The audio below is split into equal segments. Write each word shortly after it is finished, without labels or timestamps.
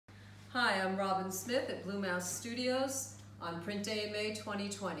Hi, I'm Robynn Smith at Blue Mouse Studios on print day in May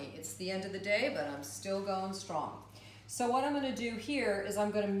 2020. It's the end of the day, but I'm still going strong. So what I'm going to do here is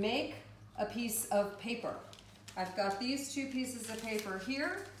I'm going to make a piece of paper. I've got these two pieces of paper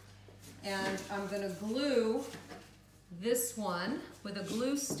here, and I'm going to glue this one with a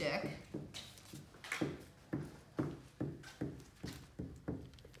glue stick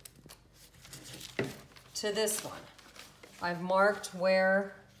to this one. I've marked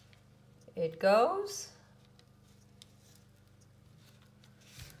where it goes.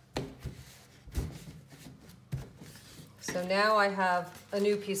 So now I have a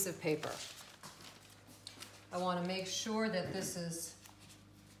new piece of paper. I want to make sure that this is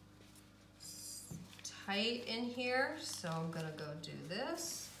tight in here, so I'm going to go do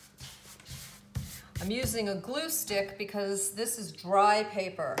this. I'm using a glue stick because this is dry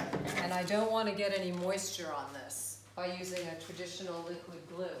paper and I don't want to get any moisture on this by using a traditional liquid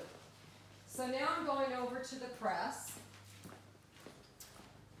glue. So now I'm going over to the press,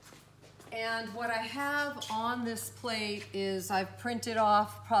 and what I have on this plate is I've printed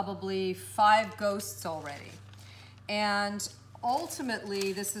off probably 5 ghosts already. And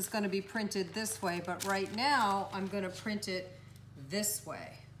ultimately this is going to be printed this way, but right now I'm going to print it this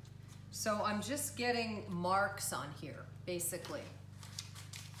way. So I'm just getting marks on here, basically,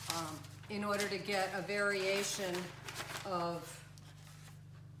 in order to get a variation of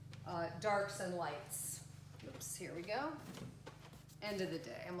darks and lights. Oops, here we go. End of the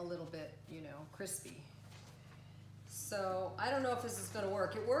day, I'm a little bit, crispy. So I don't know if this is going to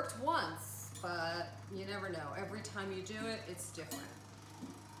work. It worked once, but you never know. Every time you do it, it's different.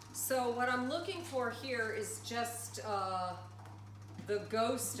 So what I'm looking for here is just the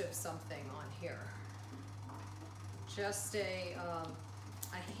ghost of something on here. Just a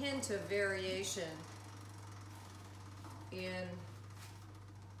hint of variation in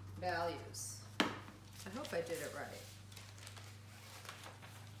values. I hope I did it right.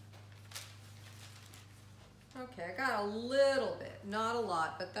 Okay, I got a little bit, not a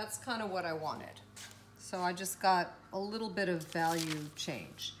lot, but that's kind of what I wanted. So I just got a little bit of value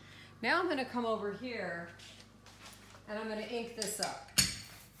change. Now I'm going to come over here and I'm going to ink this up.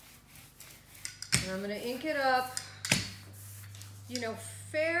 And I'm going to ink it up,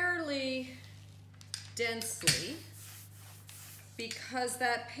 fairly densely, because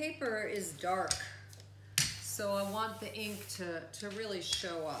that paper is dark. So I want the ink to really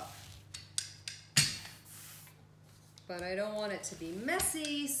show up. But I don't want it to be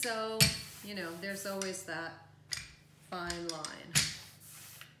messy, so, there's always that fine line.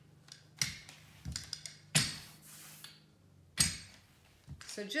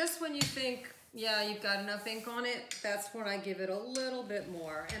 So just when you think, yeah, you've got enough ink on it, that's when I give it a little bit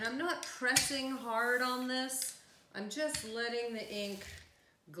more. And I'm not pressing hard on this. I'm just letting the ink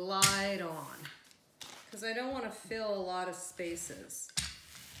glide on, because I don't want to fill a lot of spaces.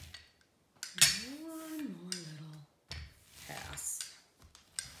 One more little pass.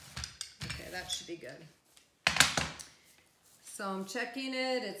 Okay, that should be good. So I'm checking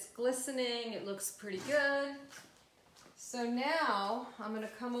it, it's glistening, it looks pretty good. So now I'm going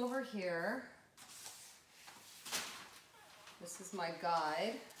to come over here. This is my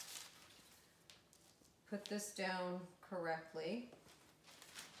guide. Put this down correctly.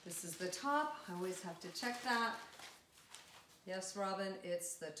 This is the top. I always have to check that. Yes, Robyn,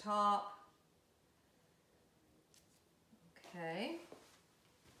 it's the top. Okay.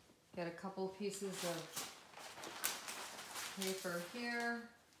 Get a couple pieces of paper here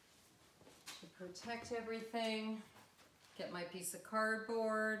to protect everything. Get my piece of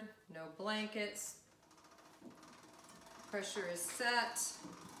cardboard, no blankets. Pressure is set.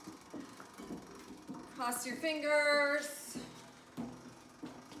 Cross your fingers.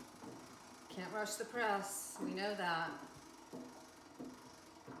 Can't rush the press, we know that.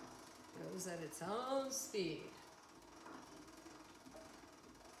 Goes at its own speed.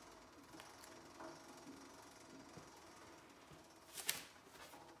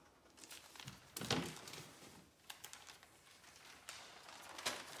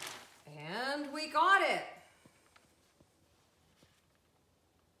 And we got it.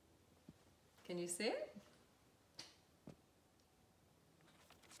 Can you see it?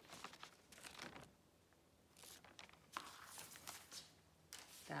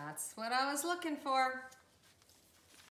 That's what I was looking for.